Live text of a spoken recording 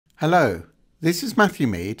Hello, this is Matthew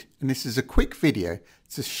Mead and this is a quick video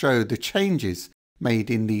to show the changes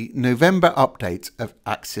made in the November update of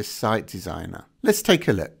Axis Site Designer. Let's take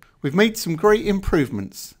a look. We've made some great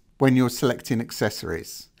improvements when you're selecting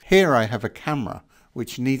accessories. Here I have a camera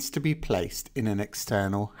which needs to be placed in an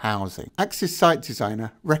external housing. Axis Site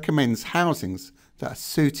Designer recommends housings that are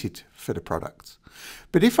suited for the product.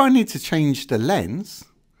 But if I need to change the lens,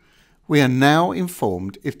 we are now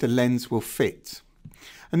informed if the lens will fit.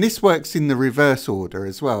 And this works in the reverse order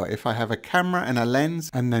as well. If I have a camera and a lens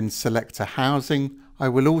and then select a housing, I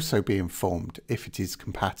will also be informed if it is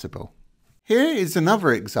compatible. Here is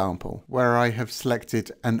another example where I have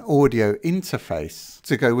selected an audio interface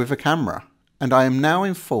to go with a camera. And I am now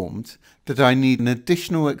informed that I need an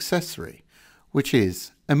additional accessory, which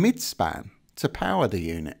is a midspan to power the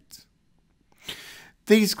unit.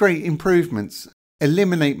 These great improvements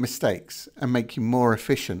eliminate mistakes and make you more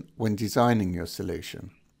efficient when designing your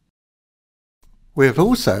solution. We have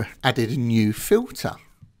also added a new filter.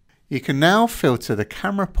 You can now filter the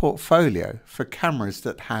camera portfolio for cameras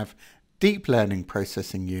that have deep learning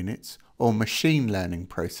processing units or machine learning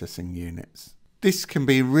processing units. This can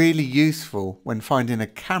be really useful when finding a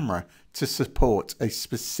camera to support a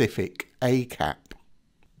specific ACAP.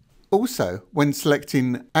 Also, when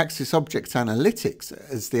selecting Axis Object Analytics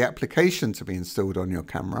as the application to be installed on your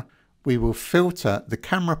camera, we will filter the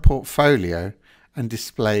camera portfolio and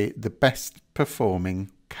display the best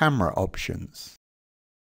performing camera options.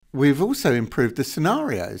 We've also improved the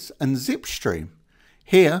scenarios and Zipstream.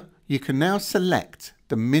 Here you can now select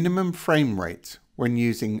the minimum frame rate when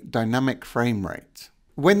using dynamic frame rate.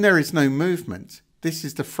 When there is no movement, this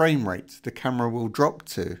is the frame rate the camera will drop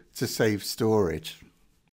to save storage.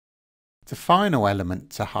 The final element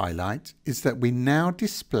to highlight is that we now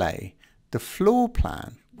display the floor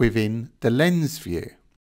plan within the lens view.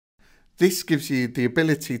 This gives you the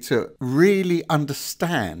ability to really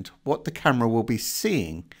understand what the camera will be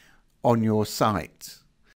seeing on your site.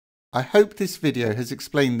 I hope this video has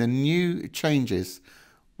explained the new changes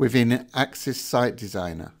within Axis Site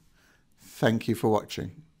Designer. Thank you for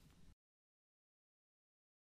watching.